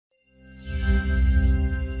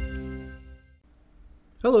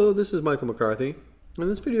Hello, this is Michael McCarthy. In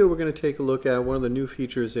this video we're going to take a look at one of the new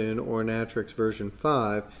features in Ornatrix version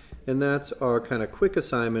 5, and that's our kind of quick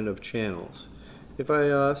assignment of channels. If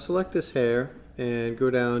I select this hair and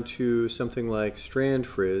go down to something like strand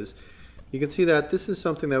frizz, you can see that this is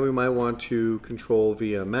something that we might want to control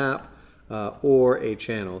via map or a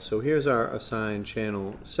channel. So here's our assign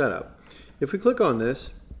channel setup. If we click on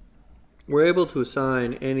this, we're able to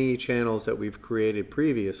assign any channels that we've created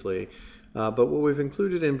previously. But what we've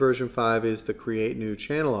included in version 5 is the create new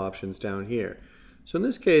channel options down here. So in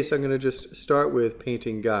this case I'm going to just start with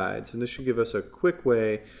painting guides, and this should give us a quick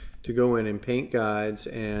way to go in and paint guides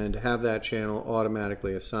and have that channel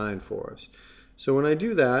automatically assigned for us. So when I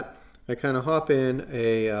do that, I kind of hop in,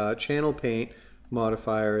 a channel paint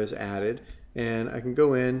modifier is added, and I can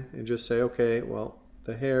go in and just say, okay, well,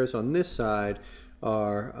 the hairs on this side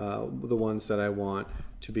are the ones that I want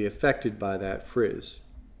to be affected by that frizz.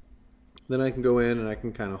 Then I can go in and I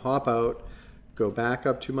can kind of hop out, go back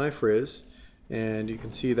up to my frizz, and you can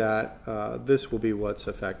see that this will be what's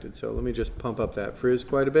affected. So let me just pump up that frizz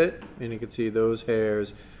quite a bit, and you can see those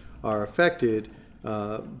hairs are affected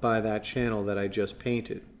by that channel that I just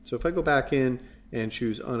painted. So if I go back in and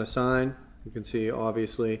choose unassign, you can see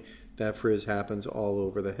obviously that frizz happens all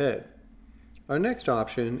over the head. Our next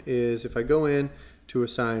option is if I go in to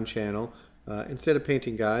assign channel, instead of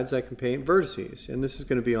painting guides, I can paint vertices, and this is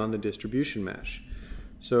going to be on the distribution mesh.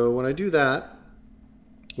 So when I do that,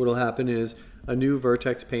 what will happen is a new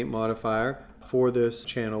vertex paint modifier for this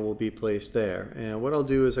channel will be placed there. And what I'll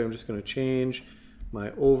do is I'm just going to change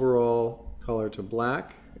my overall color to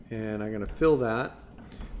black, and I'm going to fill that.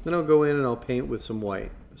 Then I'll go in and I'll paint with some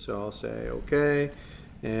white. So I'll say OK,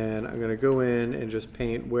 and I'm going to go in and just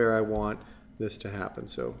paint where I want this to happen.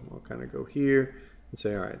 So I'll kind of go here and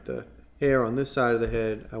say, all right, the hair on this side of the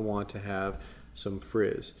head, I want to have some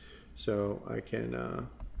frizz. So I can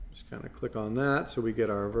just kind of click on that so we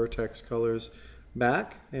get our vertex colors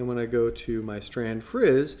back. And when I go to my strand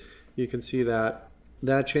frizz, you can see that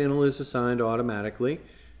that channel is assigned automatically.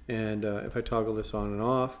 And if I toggle this on and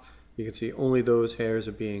off, you can see only those hairs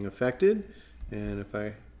are being affected. And if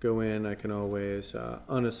I go in, I can always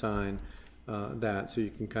unassign that so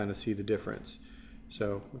you can kind of see the difference.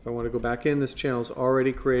 So if I want to go back in, this channel is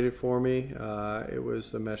already created for me. It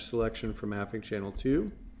was the mesh selection for mapping channel 2,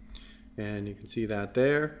 and you can see that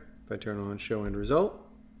there. If I turn on show end result,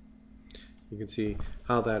 you can see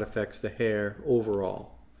how that affects the hair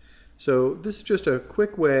overall. So this is just a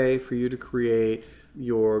quick way for you to create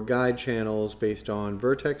your guide channels based on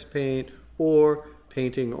vertex paint or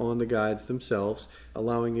painting on the guides themselves,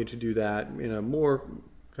 allowing you to do that in a more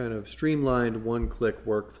kind of streamlined one-click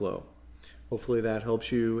workflow. Hopefully that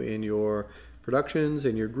helps you in your productions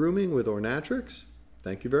and your grooming with Ornatrix.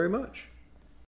 Thank you very much.